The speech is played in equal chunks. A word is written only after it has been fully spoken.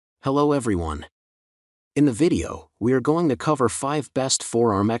Hello everyone. In the video, we are going to cover 5 best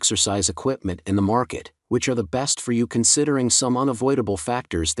forearm exercise equipment in the market, which are the best for you considering some unavoidable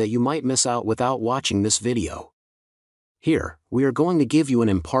factors that you might miss out without watching this video. Here, we are going to give you an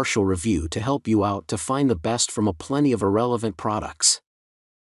impartial review to help you out to find the best from a plenty of irrelevant products.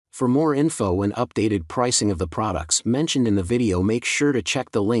 For more info and updated pricing of the products mentioned in the video, make sure to check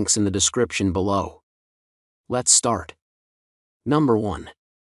the links in the description below. Let's start. Number 1.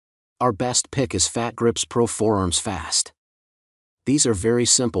 Our best pick is Gripz Pro Forearms Fast. These are very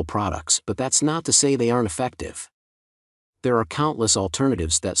simple products, but that's not to say they aren't effective. There are countless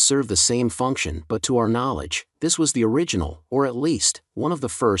alternatives that serve the same function, but to our knowledge, this was the original, or at least, one of the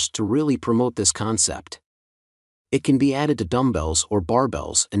first to really promote this concept. It can be added to dumbbells or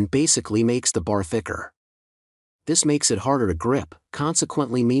barbells and basically makes the bar thicker. This makes it harder to grip,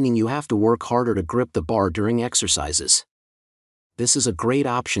 consequently meaning you have to work harder to grip the bar during exercises. This is a great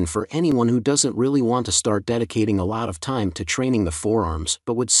option for anyone who doesn't really want to start dedicating a lot of time to training the forearms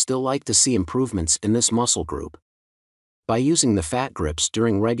but would still like to see improvements in this muscle group. By using the Gripz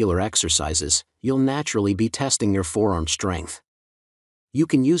during regular exercises, you'll naturally be testing your forearm strength. You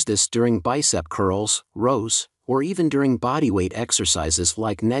can use this during bicep curls, rows, or even during bodyweight exercises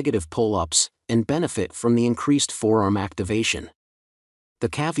like negative pull-ups, and benefit from the increased forearm activation. The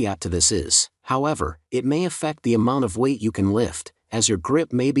caveat to this is, however, it may affect the amount of weight you can lift, as your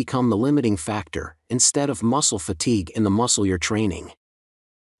grip may become the limiting factor, instead of muscle fatigue in the muscle you're training.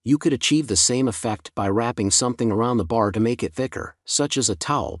 You could achieve the same effect by wrapping something around the bar to make it thicker, such as a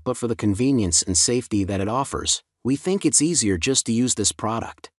towel, but for the convenience and safety that it offers, we think it's easier just to use this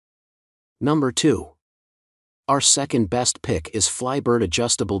product. Number 2. Our second best pick is FLYBIRD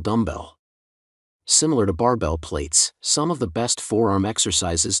Adjustable Dumbbell. Similar to barbell plates, some of the best forearm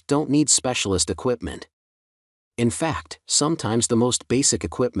exercises don't need specialist equipment. In fact, sometimes the most basic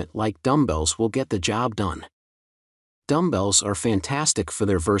equipment like dumbbells will get the job done. Dumbbells are fantastic for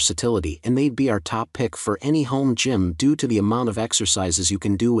their versatility, and they'd be our top pick for any home gym due to the amount of exercises you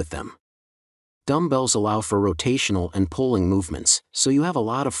can do with them. Dumbbells allow for rotational and pulling movements, so you have a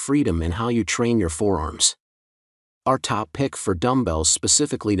lot of freedom in how you train your forearms. Our top pick for dumbbells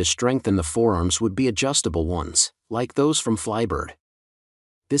specifically to strengthen the forearms would be adjustable ones, like those from FLYBIRD.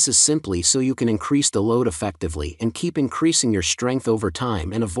 This is simply so you can increase the load effectively and keep increasing your strength over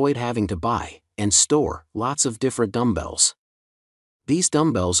time and avoid having to buy and store lots of different dumbbells. These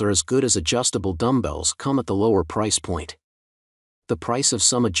dumbbells are as good as adjustable dumbbells come at the lower price point. The price of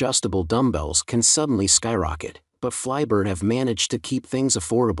some adjustable dumbbells can suddenly skyrocket, but FLYBIRD have managed to keep things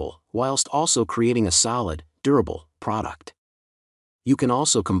affordable, whilst also creating a solid, durable product. You can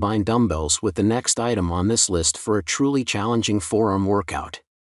also combine dumbbells with the next item on this list for a truly challenging forearm workout.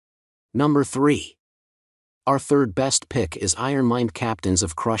 Number 3. Our third best pick is IronMind Captains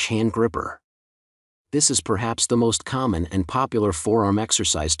of Crush Hand Gripper. This is perhaps the most common and popular forearm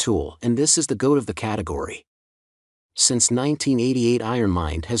exercise tool, and this is the GOAT of the category. Since 1988,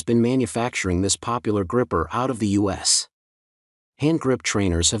 IronMind has been manufacturing this popular gripper out of the US. Hand grip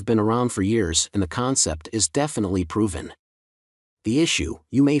trainers have been around for years, and the concept is definitely proven. The issue,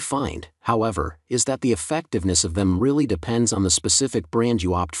 you may find, however, is that the effectiveness of them really depends on the specific brand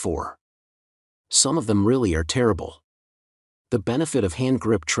you opt for. Some of them really are terrible. The benefit of hand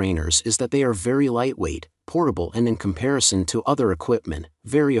grip trainers is that they are very lightweight, portable, and in comparison to other equipment,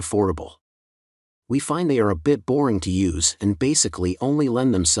 very affordable. We find they are a bit boring to use and basically only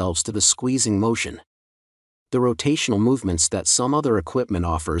lend themselves to the squeezing motion. The rotational movements that some other equipment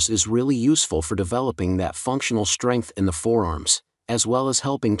offers is really useful for developing that functional strength in the forearms, as well as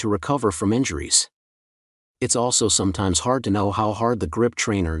helping to recover from injuries. It's also sometimes hard to know how hard the grip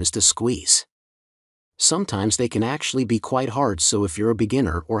trainer is to squeeze. Sometimes they can actually be quite hard, so if you're a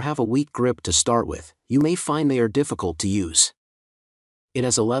beginner or have a weak grip to start with, you may find they are difficult to use. It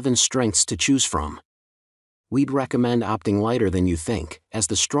has 11 strengths to choose from. We'd recommend opting lighter than you think, as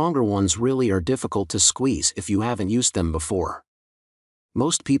the stronger ones really are difficult to squeeze if you haven't used them before.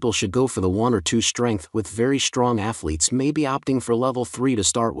 Most people should go for the 1 or 2 strength, with very strong athletes maybe opting for level 3 to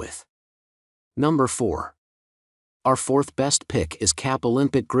start with. Number 4. Our fourth best pick is Cap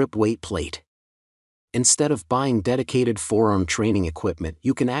Olympic Grip Weight Plate. Instead of buying dedicated forearm training equipment,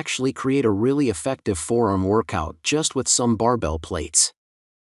 you can actually create a really effective forearm workout just with some barbell plates.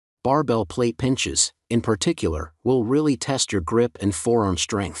 Barbell plate pinches, in particular, will really test your grip and forearm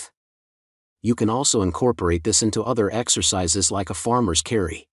strength. You can also incorporate this into other exercises like a farmer's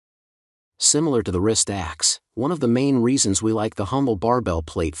carry. Similar to the wrist axe, one of the main reasons we like the humble barbell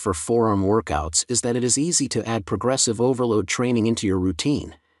plate for forearm workouts is that it is easy to add progressive overload training into your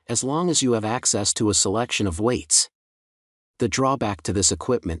routine, as long as you have access to a selection of weights. The drawback to this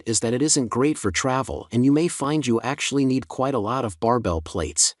equipment is that it isn't great for travel, and you may find you actually need quite a lot of barbell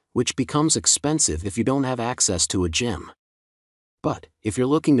plates, which becomes expensive if you don't have access to a gym. But if you're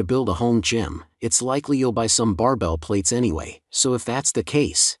looking to build a home gym, it's likely you'll buy some barbell plates anyway, so if that's the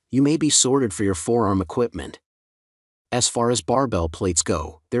case, you may be sorted for your forearm equipment. As far as barbell plates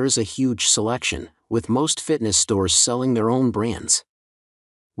go, there is a huge selection, with most fitness stores selling their own brands.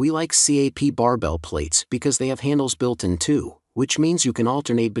 We like CAP barbell plates because they have handles built in too, which means you can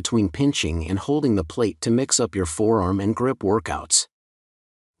alternate between pinching and holding the plate to mix up your forearm and grip workouts.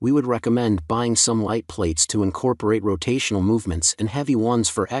 We would recommend buying some light plates to incorporate rotational movements and heavy ones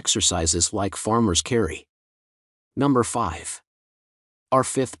for exercises like farmer's carry. Number 5. Our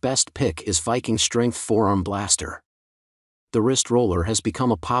 5th best pick is Vikingstrength Forearm Blaster. The wrist roller has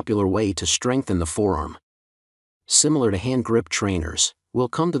become a popular way to strengthen the forearm. Similar to hand grip trainers, we'll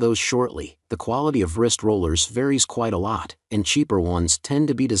come to those shortly, the quality of wrist rollers varies quite a lot, and cheaper ones tend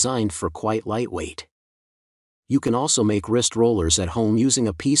to be designed for quite lightweight. You can also make wrist rollers at home using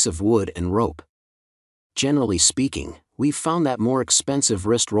a piece of wood and rope. Generally speaking, we've found that more expensive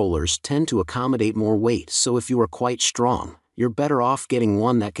wrist rollers tend to accommodate more weight, so if you are quite strong, you're better off getting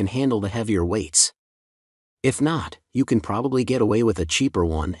one that can handle the heavier weights. If not, you can probably get away with a cheaper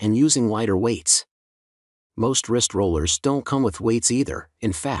one and using lighter weights. Most wrist rollers don't come with weights either,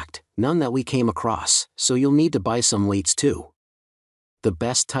 in fact, none that we came across, so you'll need to buy some weights too. The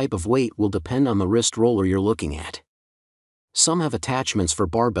best type of weight will depend on the wrist roller you're looking at. Some have attachments for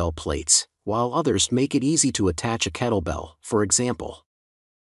barbell plates, while others make it easy to attach a kettlebell, for example.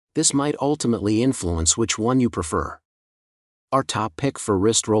 This might ultimately influence which one you prefer. Our top pick for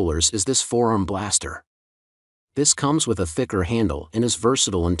wrist rollers is this Forearm Blaster. This comes with a thicker handle and is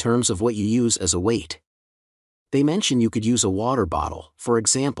versatile in terms of what you use as a weight. They mention you could use a water bottle, for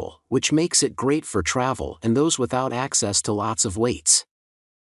example, which makes it great for travel and those without access to lots of weights.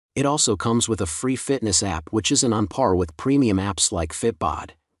 It also comes with a free fitness app which isn't on par with premium apps like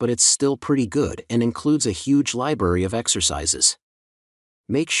FLYBIRD, but it's still pretty good and includes a huge library of exercises.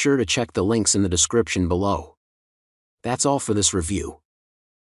 Make sure to check the links in the description below. That's all for this review.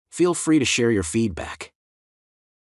 Feel free to share your feedback.